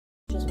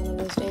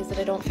those days that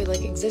I don't feel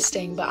like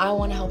existing, but I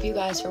want to help you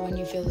guys for when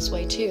you feel this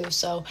way too.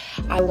 So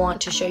I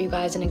want to show you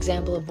guys an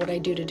example of what I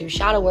do to do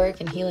shadow work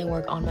and healing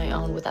work on my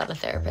own without a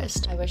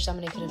therapist. I wish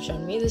somebody could have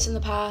shown me this in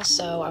the past,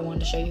 so I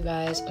wanted to show you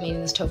guys. I'm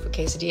eating this tofu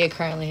quesadilla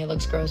currently. It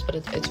looks gross, but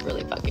it's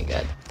really fucking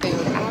good.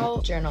 Food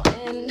out, journal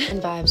in,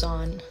 and vibes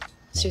on.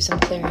 Let's do some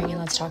clearing and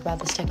let's talk about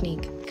this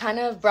technique. Kind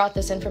of brought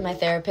this in from my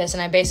therapist,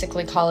 and I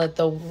basically call it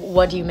the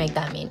what do you make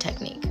that mean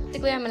technique.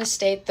 Basically, I'm gonna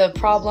state the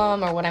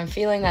problem or what I'm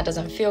feeling that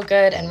doesn't feel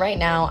good, and right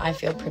now I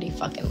feel pretty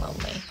fucking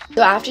lonely.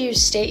 So after you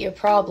state your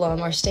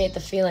problem or state the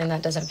feeling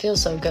that doesn't feel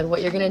so good,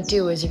 what you're gonna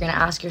do is you're gonna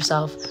ask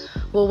yourself,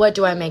 well, what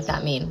do I make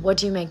that mean? What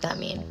do you make that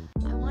mean?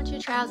 I want you to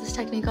try out this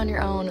technique on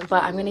your own,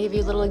 but I'm gonna give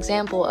you a little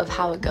example of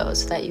how it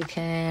goes so that you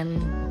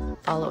can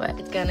follow it.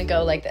 It's gonna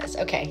go like this.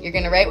 Okay, you're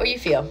gonna write what you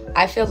feel.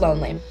 I feel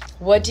lonely.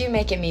 What do you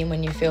make it mean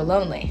when you feel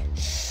lonely?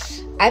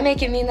 I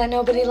make it mean that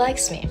nobody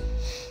likes me.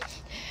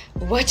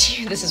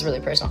 This is really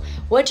personal.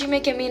 What do you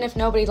make it mean if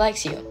nobody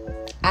likes you?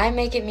 I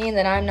make it mean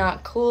that I'm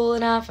not cool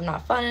enough, I'm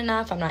not fun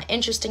enough, I'm not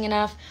interesting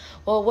enough.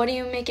 Well, what do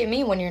you make it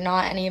mean when you're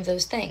not any of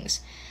those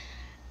things?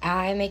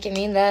 I make it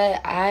mean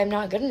that I'm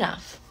not good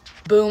enough.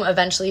 Boom,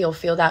 eventually you'll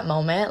feel that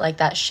moment, like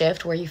that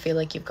shift where you feel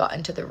like you've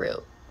gotten to the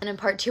root. And in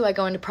part 2, I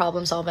go into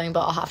problem solving, but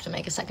I'll have to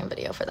make a second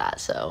video for that,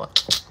 so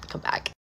come back.